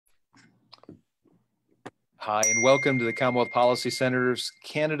Hi, and welcome to the Commonwealth Policy Center's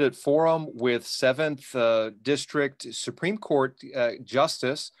Candidate Forum with 7th District Supreme Court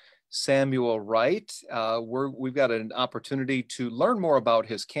Justice Samuel Wright. We've got an opportunity to learn more about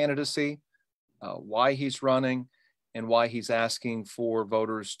his candidacy, why he's running, and why he's asking for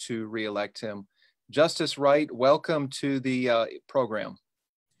voters to reelect him. Justice Wright, welcome to the program.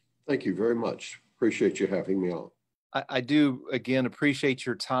 Thank you very much. Appreciate you having me on. I do, again, appreciate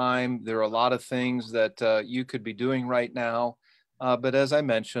your time. There are a lot of things that you could be doing right now. But as I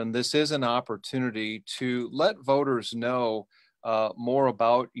mentioned, this is an opportunity to let voters know more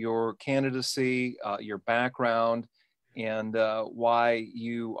about your candidacy, your background, and why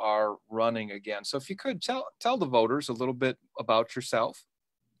you are running again. So if you could tell the voters a little bit about yourself.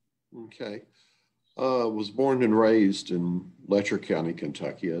 Okay. Was born and raised in Letcher County,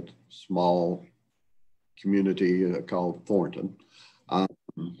 Kentucky, a small community called Thornton.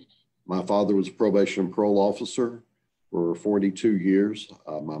 My father was a probation and parole officer for 42 years.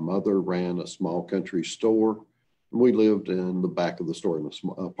 My mother ran a small country store, and we lived in the back of the store, in a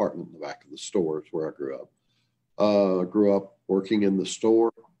small apartment in the back of the store is where I grew up. Grew up working in the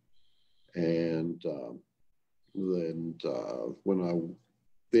store, and then when I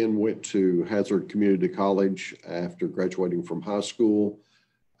then went to Hazard Community College after graduating from high school,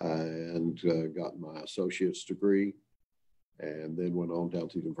 and got my associate's degree, and then went on down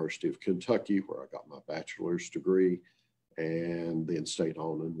to the University of Kentucky where I got my bachelor's degree, and then stayed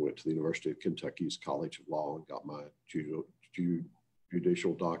on and went to the University of Kentucky's College of Law and got my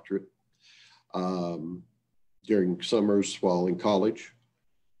judicial doctorate. During summers while in college,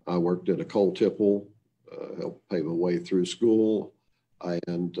 I worked at a coal tipple, helped pave a way through school,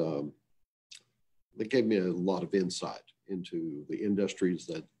 and it gave me a lot of insight into the industries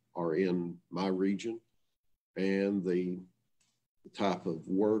that are in my region and the type of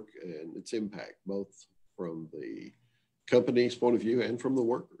work and its impact, both from the company's point of view and from the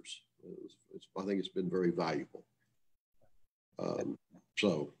workers. I think it's been very valuable. And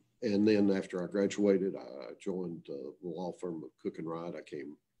then after I graduated, I joined the law firm of Cook and Wright.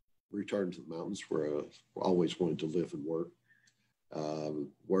 Returned to the mountains where I always wanted to live and work.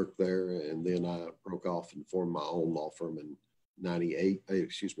 Worked there, and then I broke off and formed my own law firm in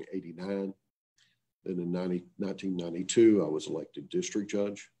 89. Then in 1992, I was elected district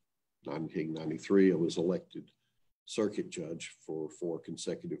judge. 1993, I was elected circuit judge for 4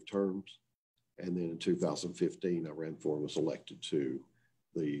 consecutive terms. And then in 2015, I ran for and was elected to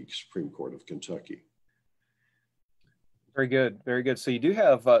the Supreme Court of Kentucky. Very good, very good. So you do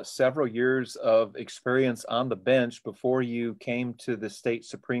have several years of experience on the bench before you came to the state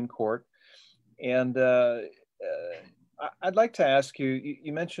Supreme Court. And I'd like to ask you,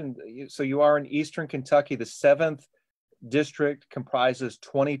 you mentioned, so you are in Eastern Kentucky. The 7th District comprises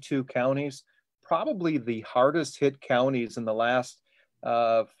 22 counties, probably the hardest hit counties in the last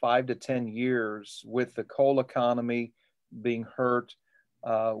 5 to 10 years, with the coal economy being hurt,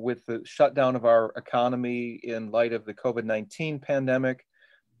 with the shutdown of our economy in light of the COVID-19 pandemic.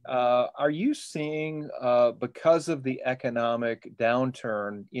 Are you seeing, because of the economic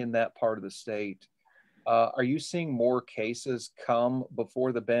downturn in that part of the state, are you seeing more cases come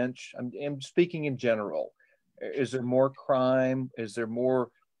before the bench? I'm speaking in general. Is there more crime? Is there more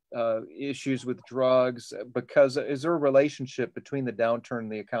issues with drugs? Because is there a relationship between the downturn in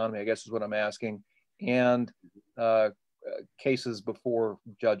the economy, I guess is what I'm asking, and cases before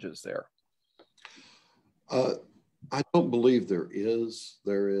judges there? I don't believe there is.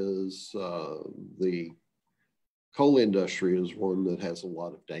 There is the coal industry is one that has a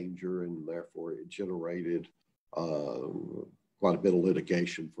lot of danger, and therefore it generated quite a bit of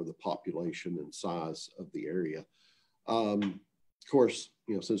litigation for the population and size of the area. Of course,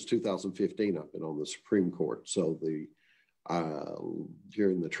 since 2015, I've been on the Supreme Court. So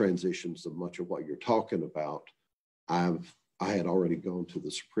during the transitions of much of what you're talking about, I had already gone to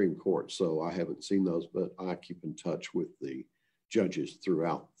the Supreme Court, so I haven't seen those, but I keep in touch with the judges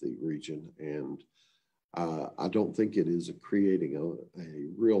throughout the region, and I don't think it is creating a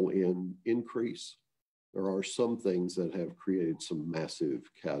real increase. There are some things that have created some massive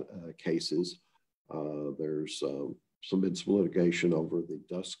cases. There's been some litigation over the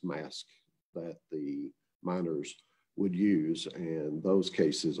dust mask that the miners would use, and those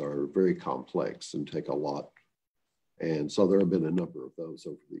cases are very complex and take a lot. And so there have been a number of those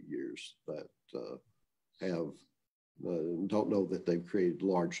over the years that don't know that they've created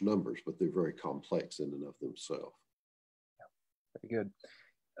large numbers, but they're very complex in and of themselves. Very good.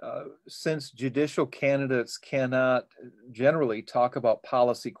 Since judicial candidates cannot generally talk about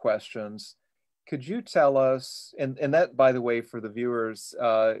policy questions, could you tell us, and that, by the way, for the viewers,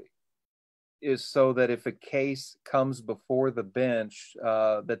 is so that if a case comes before the bench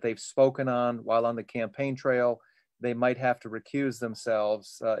that they've spoken on while on the campaign trail, they might have to recuse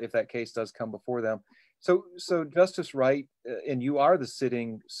themselves if that case does come before them. So Justice Wright, and you are the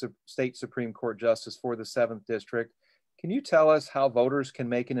sitting state Supreme Court Justice for the 7th District. Can you tell us how voters can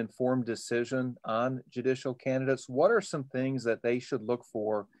make an informed decision on judicial candidates? What are some things that they should look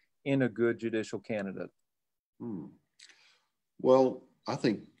for in a good judicial candidate? Well, I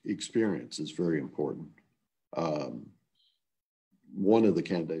think experience is very important. One of the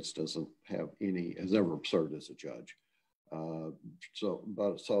candidates doesn't have any, has ever served as a judge.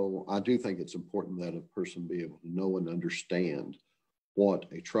 So I do think it's important that a person be able to know and understand what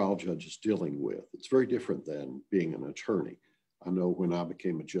a trial judge is dealing with. It's very different than being an attorney. I know when I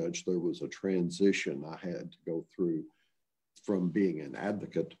became a judge, there was a transition I had to go through from being an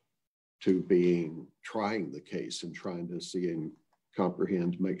advocate to trying the case and trying to see and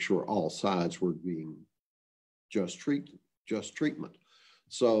comprehend, make sure all sides were being just treatment.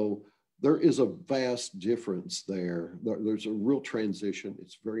 So there is a vast difference there. There's a real transition.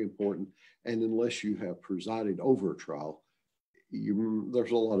 It's very important. And unless you have presided over a trial,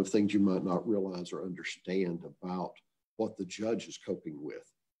 there's a lot of things you might not realize or understand about what the judge is coping with.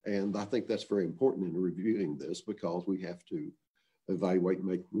 And I think that's very important in reviewing this, because we have to evaluate and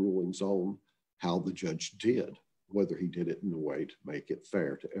make rulings on how the judge did, whether he did it in a way to make it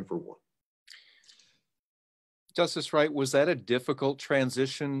fair to everyone. Justice Wright, was that a difficult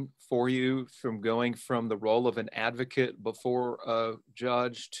transition for you from going from the role of an advocate before a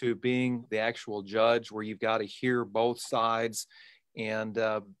judge to being the actual judge, where you've got to hear both sides and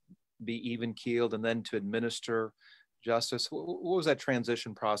be even keeled and then to administer justice? What was that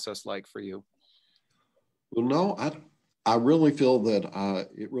transition process like for you? Well, no, I really feel that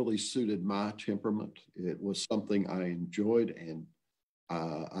it really suited my temperament. It was something I enjoyed. And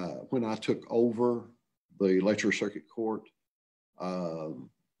when I took over the Letcher Circuit Court,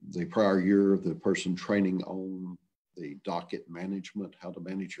 the prior year, the person training on the docket management, how to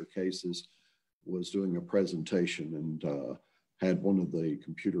manage your cases, was doing a presentation and had one of the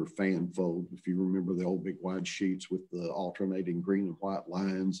computer fan fold. If you remember the old big wide sheets with the alternating green and white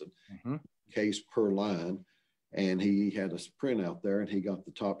lines and case per line. And he had a printout there, and he got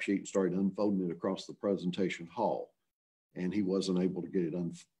the top sheet and started unfolding it across the presentation hall. And he wasn't able to get it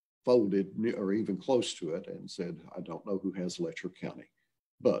unfolded or even close to it, and said, I don't know who has Letcher County,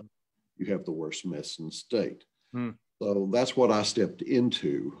 but you have the worst mess in the state. So that's what I stepped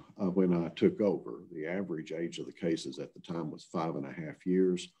into when I took over. The average age of the cases at the time was 5.5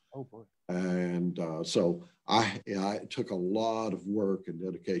 years. Oh boy. And so I took a lot of work and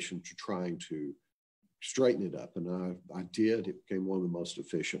dedication to trying to straighten it up. And I did. It became one of the most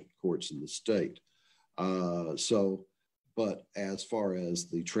efficient courts in the state. But as far as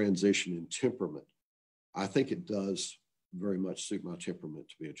the transition in temperament, I think it does very much suit my temperament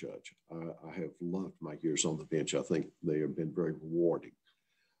to be a judge. I have loved my years on the bench. I think they have been very rewarding.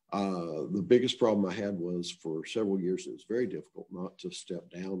 The biggest problem I had was, for several years, it was very difficult not to step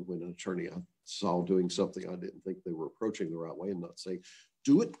down when an attorney I saw doing something I didn't think they were approaching the right way, and not say,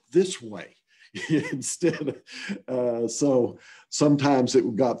 do it this way. Instead, so sometimes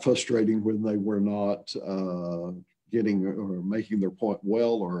it got frustrating when they were not getting or making their point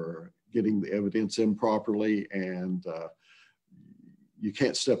well, or getting the evidence in properly, and you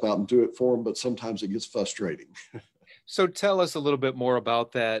can't step out and do it for them, but sometimes it gets frustrating. So tell us a little bit more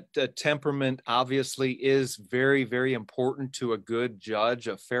about that. Temperament obviously is very, very important to a good judge,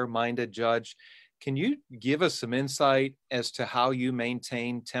 a fair-minded judge. Can you give us some insight as to how you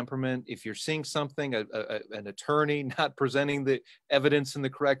maintain temperament? If you're seeing something, an attorney not presenting the evidence in the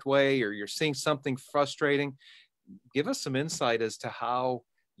correct way, or you're seeing something frustrating, give us some insight as to how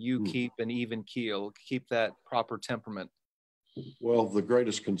you keep an even keel, keep that proper temperament. Well, the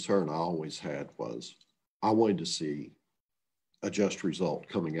greatest concern I always had was I wanted to see a just result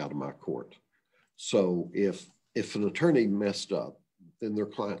coming out of my court. So if an attorney messed up, then their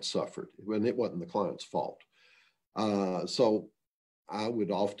client suffered, when it wasn't the client's fault. So I would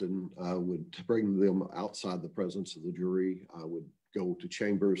bring them outside the presence of the jury. I would go to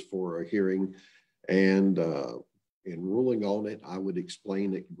chambers for a hearing, and in ruling on it, I would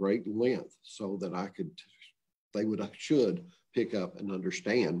explain at great length so that they should pick up and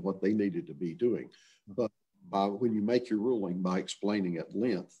understand what they needed to be doing. But when you make your ruling by explaining at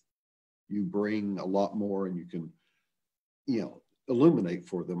length, you bring a lot more, and you can, illuminate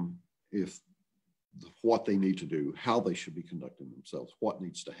for them what they need to do, how they should be conducting themselves, what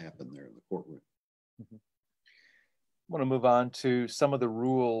needs to happen there in the courtroom. want to move on to some of the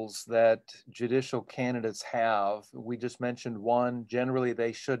rules that judicial candidates have. We just mentioned one. Generally,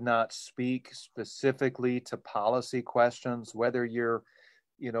 they should not speak specifically to policy questions, whether you're,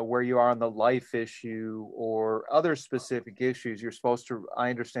 where you are on the life issue or other specific issues. I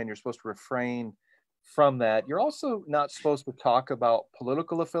understand you're supposed to refrain from that. You're also not supposed to talk about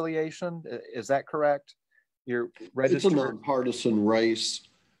political affiliation. Is that correct? You're registered. It's a nonpartisan race,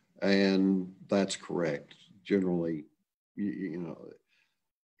 and that's correct. Generally,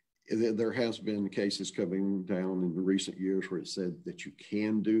 there has been cases coming down in the recent years where it said that you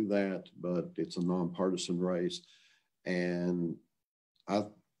can do that, but it's a nonpartisan race. And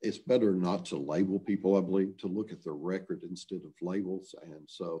it's better not to label people, I believe, to look at their record instead of labels. And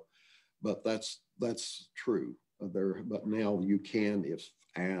so, but that's true. But now you can, if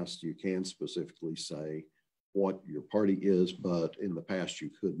asked, you can specifically say what your party is, but in the past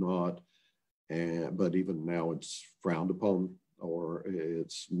you could not. But even now it's frowned upon, or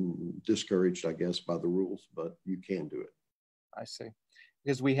it's discouraged, I guess, by the rules, but you can do it. I see.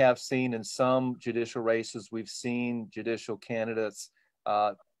 Because we have seen in some judicial races, we've seen judicial candidates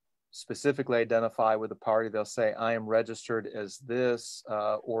specifically identify with a party. They'll say, I am registered as this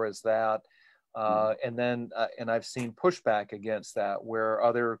or as that. And I've seen pushback against that, where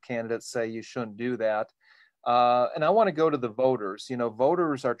other candidates say you shouldn't do that. And I want to go to the voters.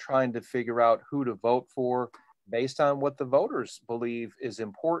 Voters are trying to figure out who to vote for based on what the voters believe is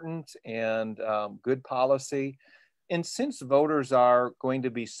important and good policy. And since voters are going to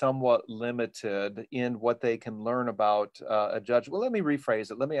be somewhat limited in what they can learn about a judge, well, let me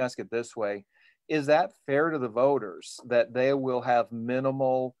rephrase it. Let me ask it this way. Is that fair to the voters that they will have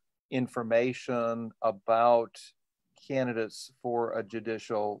minimal information about candidates for a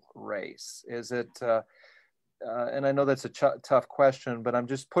judicial race? Is it, and I know that's a tough question, but I'm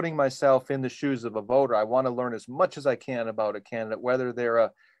just putting myself in the shoes of a voter. I want to learn as much as I can about a candidate, whether they're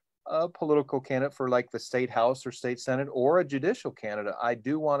a political candidate for like the state house or state senate or a judicial candidate. I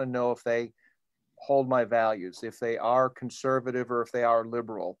do want to know if they hold my values, if they are conservative or if they are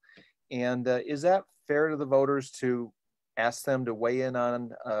liberal. And is that fair to the voters to ask them to weigh in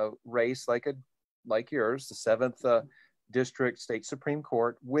on a race like yours, the 7th District State Supreme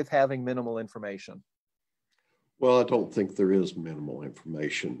Court, with having minimal information? Well, I don't think there is minimal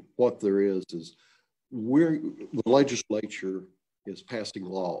information. What there is the legislature is passing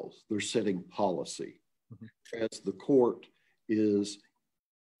laws. They're setting policy. Mm-hmm. As the court is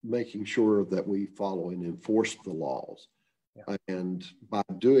making sure that we follow and enforce the laws. Yeah. And by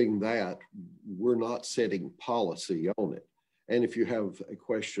doing that, we're not setting policy on it. And if you have a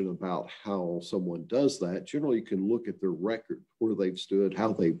question about how someone does that, generally you can look at their record, where they've stood,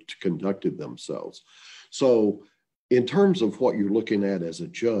 how they've conducted themselves. So in terms of what you're looking at as a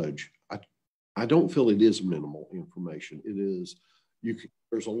judge, I don't feel it is minimal information. It is,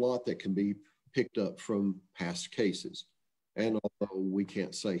 there's a lot that can be picked up from past cases. And although we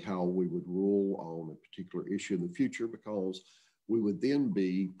can't say how we would rule on a particular issue in the future, because we would then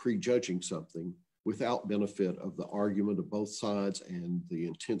be prejudging something without benefit of the argument of both sides and the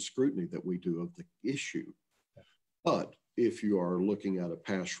intense scrutiny that we do of the issue. But if you are looking at a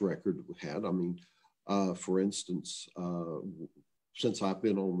past record that we had, I mean, for instance, since I've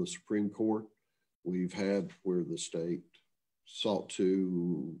been on the Supreme Court, we've had where the state sought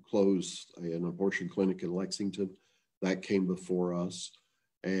to close an abortion clinic in Lexington. That came before us,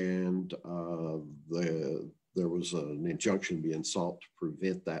 and there was an injunction being sought to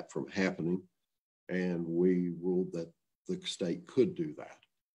prevent that from happening, and we ruled that the state could do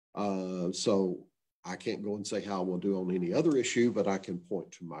that. So I can't go and say how I will do on any other issue, but I can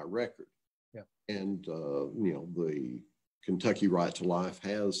point to my record. Yeah. And the Kentucky Right to Life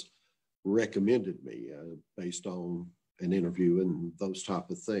has recommended me based on an interview and those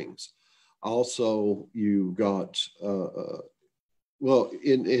type of things. Also, you got, well,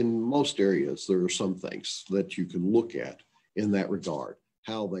 in most areas, there are some things that you can look at in that regard,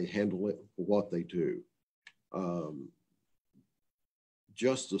 how they handle it, what they do.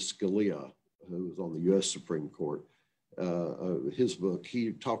 Justice Scalia, who was on the U.S. Supreme Court, his book,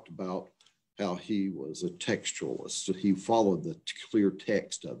 he talked about how he was a textualist. So he followed the clear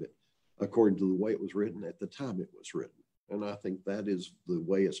text of it according to the way it was written at the time it was written. And I think that is the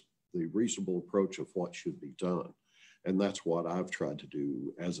way it's the reasonable approach of what should be done. And that's what I've tried to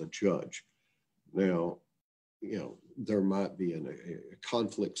do as a judge. Now, there might be a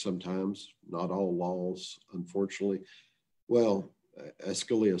conflict sometimes, not all laws, unfortunately. Well, as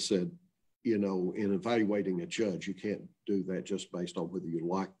Scalia said, in evaluating a judge, you can't do that just based on whether you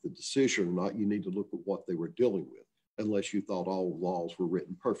like the decision or not. You need to look at what they were dealing with, unless you thought all laws were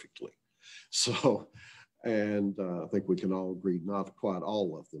written perfectly. So And I think we can all agree not quite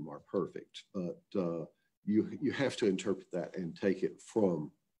all of them are perfect, but you have to interpret that and take it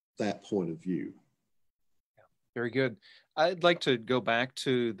from that point of view. Very good. I'd like to go back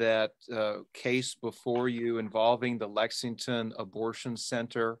to that case before you involving the Lexington Abortion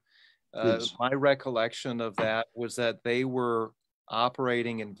Center. Yes. My recollection of that was that they were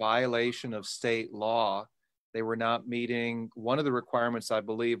operating in violation of state law. They were not meeting, one of the requirements, I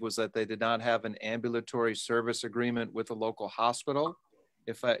believe, was that they did not have an ambulatory service agreement with a local hospital,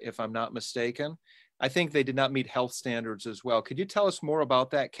 if I'm not mistaken. I think they did not meet health standards as well. Could you tell us more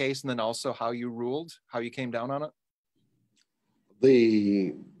about that case and then also how you ruled, how you came down on it?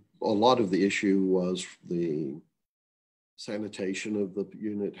 A lot of the issue was the sanitation of the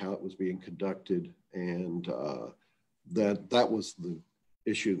unit, how it was being conducted, and that was the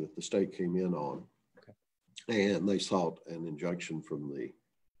issue that the state came in on. Okay. And they sought an injunction from the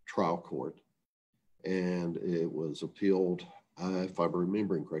trial court, and it was appealed. If I'm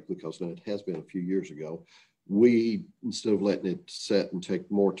remembering correctly, because now it has been a few years ago, we, instead of letting it set and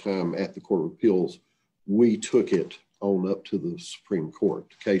take more time at the Court of Appeals, we took it on up to the Supreme Court.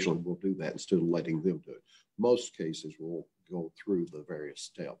 Occasionally we'll do that instead of letting them do it. Most cases will go through the various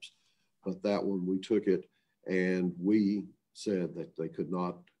steps, but that one we took it and we said that they could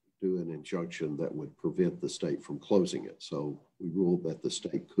not do an injunction that would prevent the state from closing it. So we ruled that the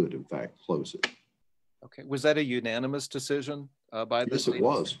state could in fact close it. Okay, was that a unanimous decision by the state? Yes, it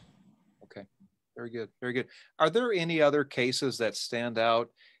was. Okay, very good, very good. Are there any other cases that stand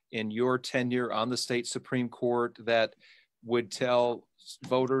out in your tenure on the state Supreme Court that would tell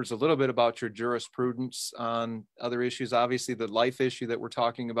voters a little bit about your jurisprudence on other issues? Obviously, the life issue that we're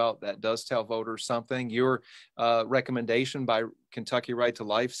talking about, that does tell voters something. Your recommendation by Kentucky Right to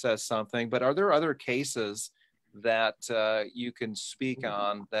Life says something, but are there other cases that you can speak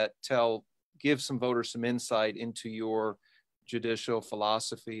on that give some voters some insight into your judicial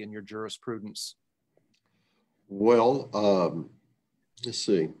philosophy and your jurisprudence? Well, let's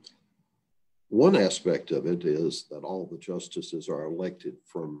see. One aspect of it is that all the justices are elected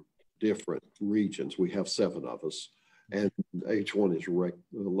from different regions. We have 7 of us, and each one is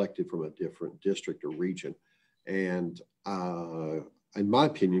elected from a different district or region. And in my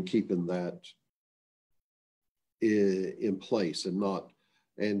opinion, keeping that in place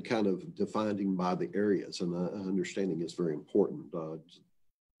and kind of defining by the areas and understanding is very important.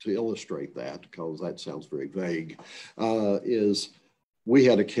 To illustrate that, because that sounds very vague, is we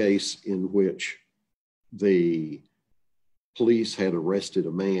had a case in which the police had arrested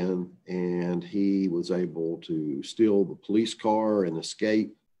a man and he was able to steal the police car and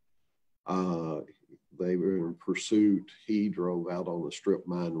escape. They were in pursuit. He drove out on the strip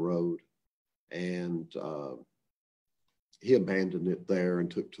mine road and he abandoned it there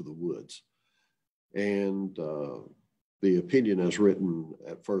and took to the woods. And the opinion as written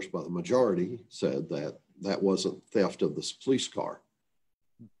at first by the majority said that that wasn't theft of this police car,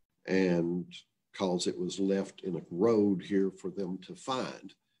 and because it was left in a road here for them to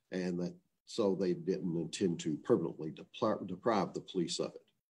find, and that so they didn't intend to permanently deprive the police of it.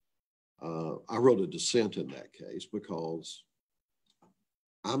 I wrote a dissent in that case because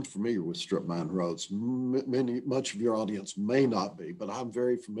I'm familiar with strip mine roads. Much of your audience may not be, but I'm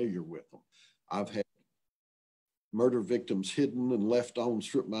very familiar with them. I've had murder victims hidden and left on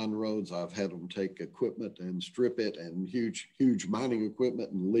strip mine roads. I've had them take equipment and strip it, and huge mining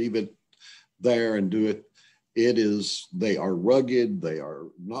equipment, and leave it there and do it. They are rugged. They are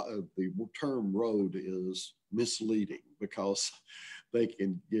not, the term road is misleading because they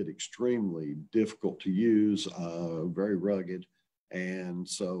can get extremely difficult to use, very rugged. And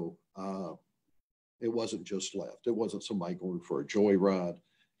so it wasn't just left. It wasn't somebody going for a joyride.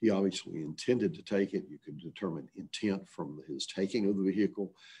 He obviously intended to take it. You could determine intent from his taking of the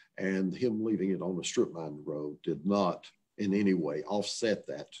vehicle, and him leaving it on the strip mine road did not in any way offset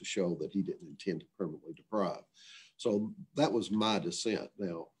that to show that he didn't intend to permanently deprive. So that was my dissent.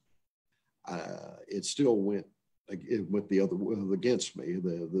 Now, it still went the other against me.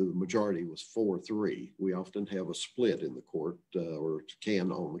 The majority was 4-3. We often have a split in the court, or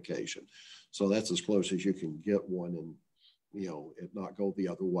can on occasion. So that's as close as you can get one, and it not go the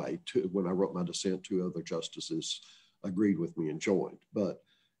other way. When I wrote my dissent, 2 other justices agreed with me and joined. But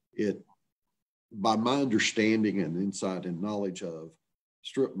by my understanding and insight and knowledge of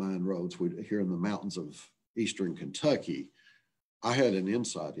strip mine roads here in the mountains of eastern Kentucky, I had an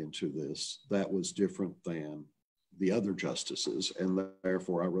insight into this that was different than the other justices, and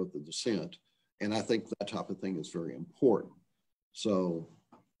therefore I wrote the dissent. And I think that type of thing is very important. So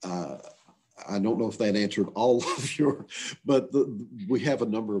I don't know if that answered all of your, but we have a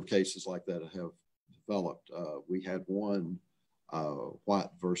number of cases like that have developed. We had one, White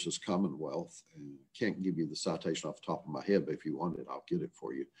versus Commonwealth, and can't give you the citation off the top of my head, but if you want it, I'll get it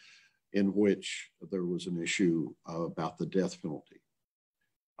for you, in which there was an issue about the death penalty.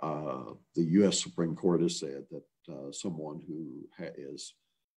 The U.S. Supreme Court has said that someone who is,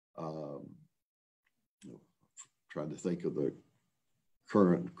 trying to think of the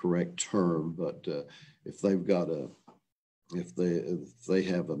correct term, but if they've got if they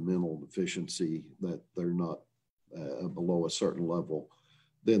have a mental deficiency that they're not below a certain level,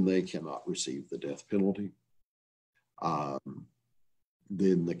 then they cannot receive the death penalty.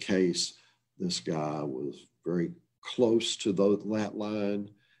 Then the case, this guy was very close to that line,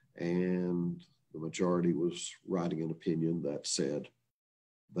 and the majority was writing an opinion that said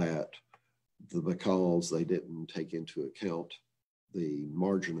that because they didn't take into account the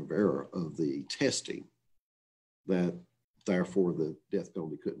margin of error of the testing, that therefore the death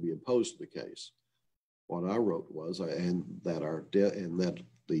penalty couldn't be imposed in the case. What I wrote was, and that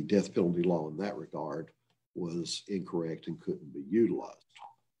the death penalty law in that regard was incorrect and couldn't be utilized.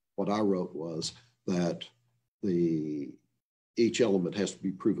 What I wrote was that each element has to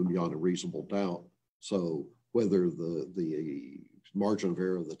be proven beyond a reasonable doubt. So whether the margin of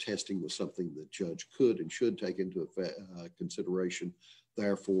error of the testing was something the judge could and should take into consideration,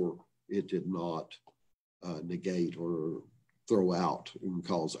 therefore it did not negate or throw out and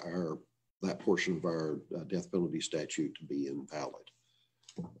cause that portion of our death penalty statute to be invalid.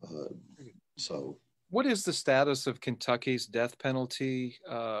 So, what is the status of Kentucky's death penalty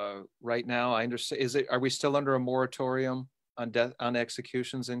right now? I understand. Are we still under a moratorium on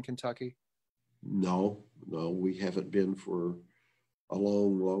executions in Kentucky? No, we haven't been for a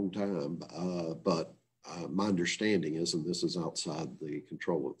long time. But my understanding is, and this is outside the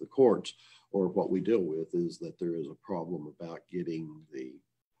control of the courts, or what we deal with, is that there is a problem about getting the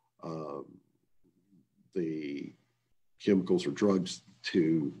chemicals or drugs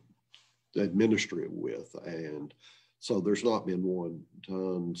to administer it with. And so there's not been one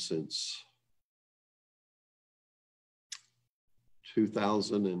done since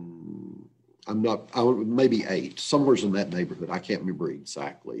 2000 and maybe 8, somewhere's in that neighborhood. I can't remember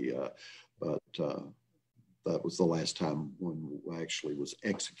exactly, but that was the last time one actually was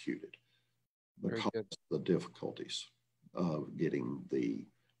executed because of the difficulties of getting the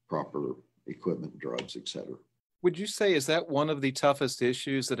proper equipment, drugs, etc. Would you say, is that one of the toughest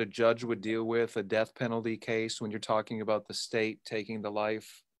issues that a judge would deal with, a death penalty case, when you're talking about the state taking the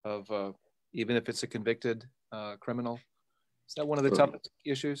life of, even if it's a convicted criminal? Is that one of the toughest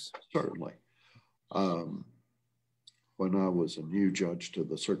issues? Certainly. When I was a new judge to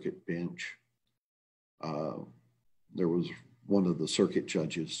the circuit bench, there was one of the circuit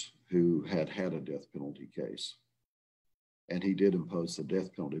judges who had a death penalty case. And he did impose the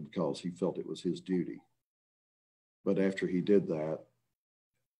death penalty because he felt it was his duty. But after he did that,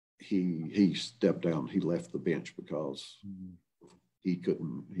 he stepped down. He left the bench because he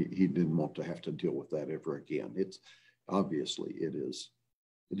didn't want to have to deal with that ever again. It's obviously it is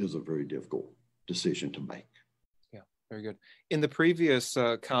a very difficult decision to make. Yeah, very good. In the previous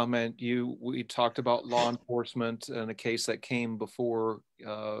comment, we talked about law enforcement and a case that came before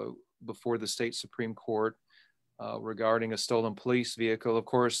the state Supreme Court regarding a stolen police vehicle. Of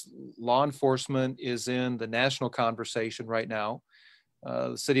course, law enforcement is in the national conversation right now.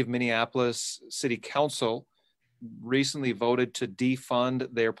 The city of Minneapolis City Council recently voted to defund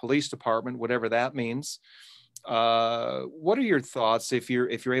their police department, whatever that means. What are your thoughts, if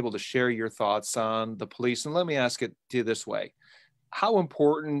you're able to share your thoughts on the police? And let me ask it to you this way: how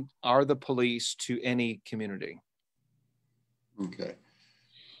important are the police to any community? Okay.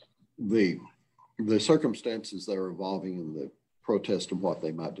 The circumstances that are evolving in the protest and what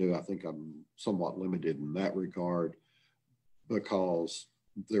they might do, I think I'm somewhat limited in that regard, because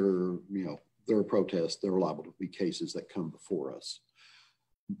they're a protest. There are liable to be cases that come before us.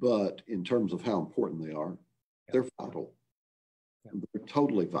 But in terms of how important they are, they're vital. They're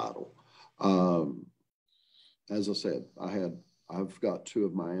totally vital. As I said, I've got 2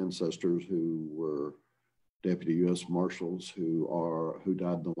 of my ancestors who were deputy U.S. Marshals who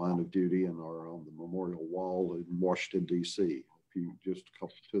died in the line of duty and are on the memorial wall in Washington, D.C. Just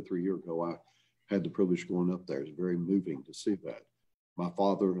 2 or 3 years ago, I had the privilege of going up there. It's very moving to see that. My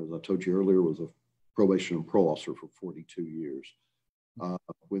father, as I told you earlier, was a probation and parole officer for 42 years.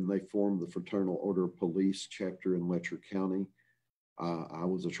 When they formed the Fraternal Order of Police chapter in Letcher County, I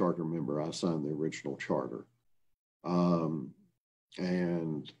was a charter member. I signed the original charter.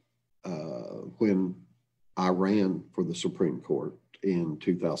 When I ran for the Supreme Court in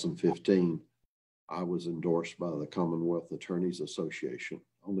 2015, I was endorsed by the Commonwealth Attorneys Association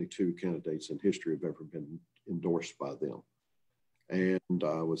only two candidates in history have ever been endorsed by them. And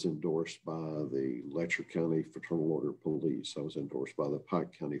I was endorsed by the Letcher County Fraternal Order of Police. I was endorsed by the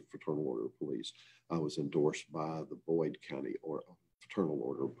Pike County Fraternal Order of Police. I was endorsed by the Boyd County Fraternal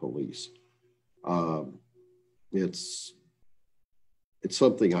Order of Police. It's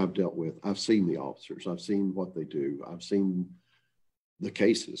something I've dealt with. I've seen the officers. I've seen what they do. I've seen the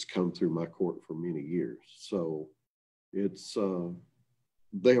cases come through my court for many years. So it's,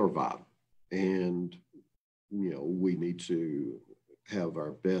 they are vital. And, you know, we need to have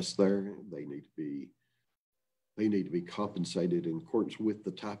our best there. They need to be compensated in accordance with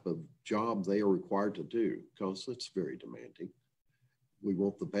the type of job they are required to do, because it's very demanding. We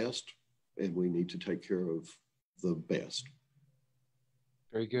want the best, and we need to take care of the best.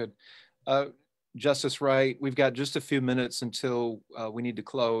 Very good. Justice Wright, we've got just a few minutes until we need to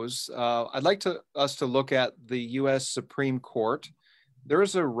close. I'd like us to look at the U.S. Supreme Court. There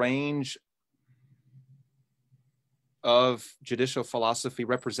is a range of judicial philosophy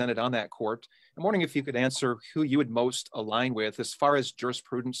represented on that court. I'm wondering if you could answer who you would most align with as far as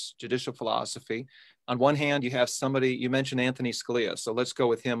jurisprudence, judicial philosophy. On one hand, you have somebody, you mentioned Anthony Scalia, so let's go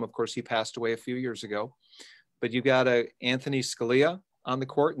with him. Of course, he passed away a few years ago, but you got a Anthony Scalia on the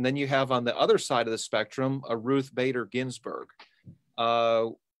court, and then you have on the other side of the spectrum, a Ruth Bader Ginsburg.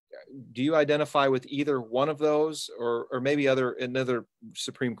 Do you identify with either one of those, or maybe another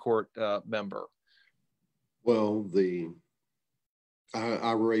Supreme Court member? Well,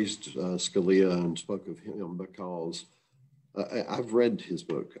 I raised Scalia and spoke of him because I've read his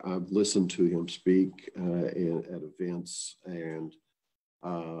book. I've listened to him speak at events, and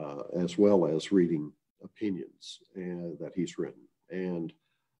as well as reading opinions that he's written. And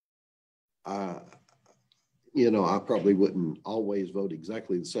I probably wouldn't always vote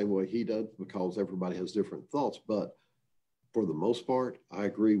exactly the same way he does, because everybody has different thoughts. But for the most part, I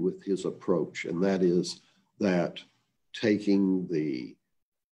agree with his approach, and that is that taking the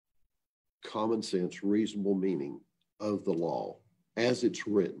common sense, reasonable meaning of the law as it's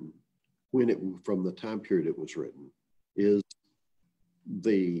written, from the time period it was written, is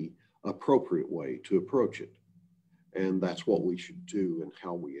the appropriate way to approach it. And that's what we should do and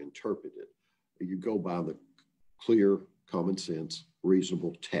how we interpret it. You go by the clear, common sense,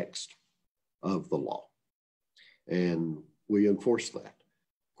 reasonable text of the law. And we enforce that.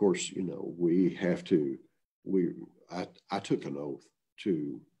 Of course, you know, we have to, I took an oath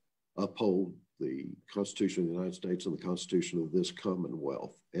to uphold the Constitution of the United States and the Constitution of this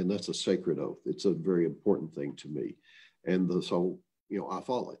Commonwealth. And that's a sacred oath. It's a very important thing to me. And so, you know, I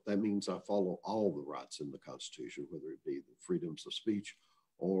follow it. That means I follow all the rights in the Constitution, whether it be the freedoms of speech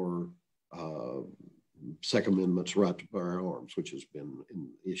or Second Amendment's right to bear arms, which has been an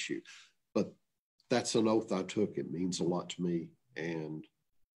issue. But that's an oath I took. It means a lot to me, and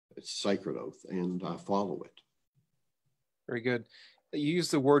it's a sacred oath, and I follow it. Very good. You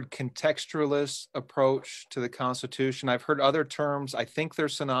use the word contextualist approach to the Constitution. I've heard other terms. I think they're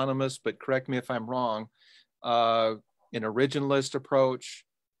synonymous, but correct me if I'm wrong. An originalist approach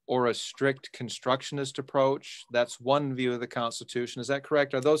or a strict constructionist approach. That's one view of the Constitution. Is that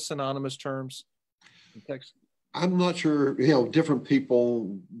correct? Are those synonymous terms? I'm not sure. You know, different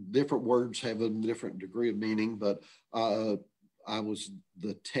people, different words have a different degree of meaning, but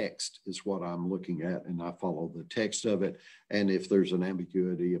the text is what I'm looking at, and I follow the text of it. And if there's an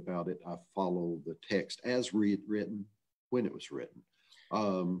ambiguity about it, I follow the text as written when it was written.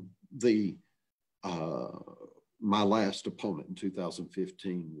 My last opponent in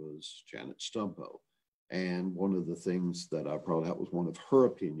 2015 was Janet Stumpo. And one of the things that I brought out was one of her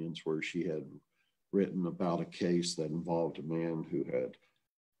opinions, where she had written about a case that involved a man who had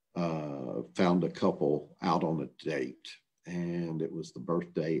found a couple out on a date, and it was the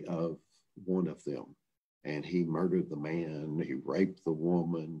birthday of one of them. And he murdered the man, he raped the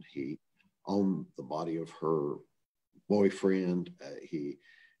woman, he owned the body of her boyfriend, he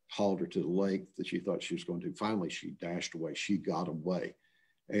hauled her to the lake that she thought she was going to. Finally, she dashed away. She got away.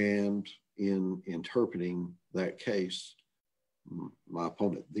 And in interpreting that case, my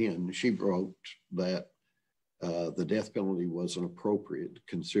opponent then, she wrote that the death penalty wasn't appropriate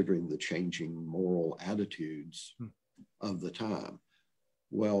considering the changing moral attitudes of the time.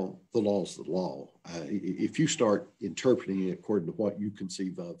 Well, the law's the law. If you start interpreting it according to what you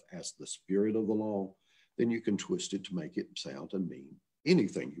conceive of as the spirit of the law, then you can twist it to make it sound and mean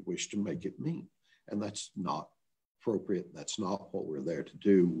anything you wish to make it mean. And that's not appropriate. That's not what we're there to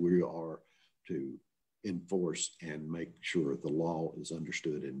do. We are to enforce and make sure the law is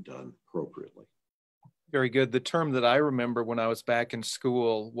understood and done appropriately. Very good. The term that I remember when I was back in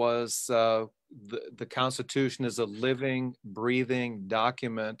school was the Constitution is a living, breathing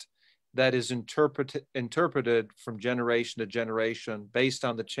document that is interpreted from generation to generation based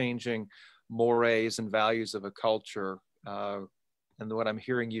on the changing mores and values of a culture. And what I'm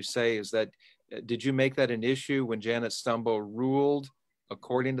hearing you say is that, did you make that an issue when Janet Stumbo ruled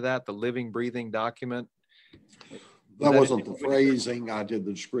according to that, the living, breathing document? That wasn't the phrasing. I did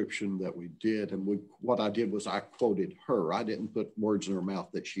the description that we did. And what I did was I quoted her. I didn't put words in her mouth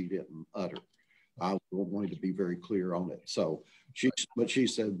that she didn't utter. I wanted to be very clear on it. So she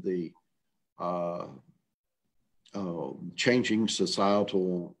said the changing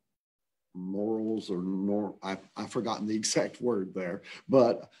societal morals or I've forgotten the exact word there,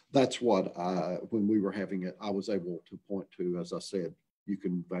 but that's what when we were having it, I was able to point to, as I said, you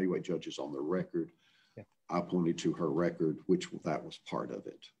can evaluate judges on their record. Yeah. I pointed to her record, that was part of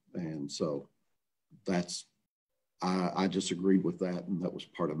it. And so I disagreed with that, and that was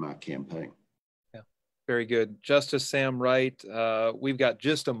part of my campaign. Yeah, very good. Justice Sam Wright, we've got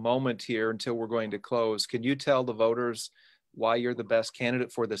just a moment here until we're going to close. Can you tell the voters why you're the best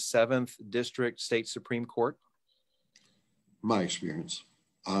candidate for the 7th District State Supreme Court? My experience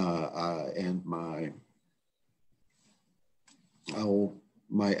and my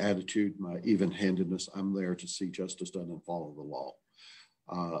attitude, my even-handedness. I'm there to see justice done and follow the law.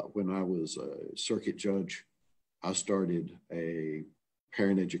 When I was a circuit judge, I started a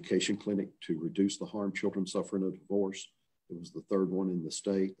parent education clinic to reduce the harm children suffer in a divorce. It was the 3rd one in the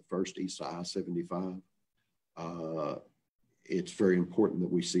state, the first east of I-75. It's very important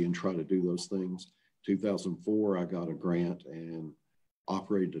that we see and try to do those things. 2004, I got a grant and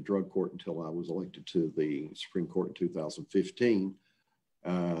operated a drug court until I was elected to the Supreme Court in 2015.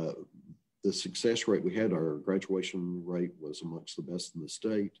 The success rate we had, our graduation rate was amongst the best in the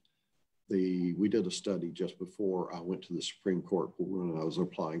state. We did a study just before I went to the Supreme Court when I was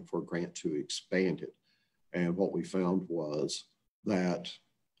applying for a grant to expand it. And what we found was that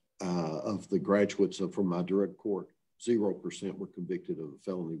of the graduates from my direct court, 0% were convicted of a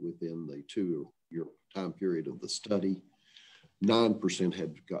felony within the 2-year time period of the study. 9%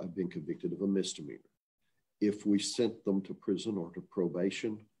 had been convicted of a misdemeanor. If we sent them to prison or to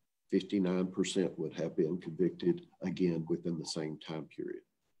probation, 59% would have been convicted again within the same time period.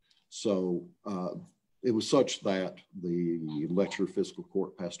 So it was such that the Letcher Fiscal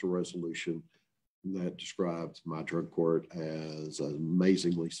Court passed a resolution that describes my drug court as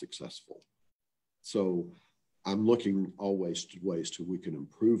amazingly successful. So I'm looking always to ways to we can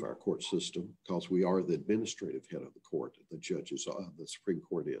improve our court system, because we are the administrative head of the court. The judges, the Supreme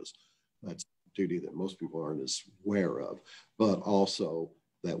Court is. That's a duty that most people aren't as aware of, but also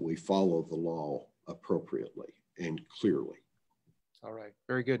that we follow the law appropriately and clearly. All right,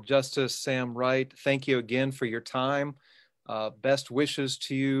 very good. Justice Sam Wright, thank you again for your time. Best wishes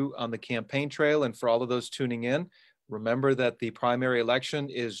to you on the campaign trail, and for all of those tuning in. Remember that the primary election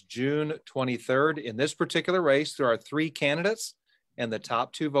is June 23rd. In this particular race, there are 3 candidates, and the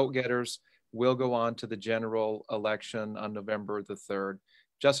top 2 vote getters will go on to the general election on November the 3rd.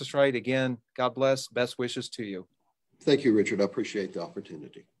 Justice Wright, again, God bless. Best wishes to you. Thank you, Richard. I appreciate the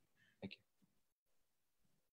opportunity.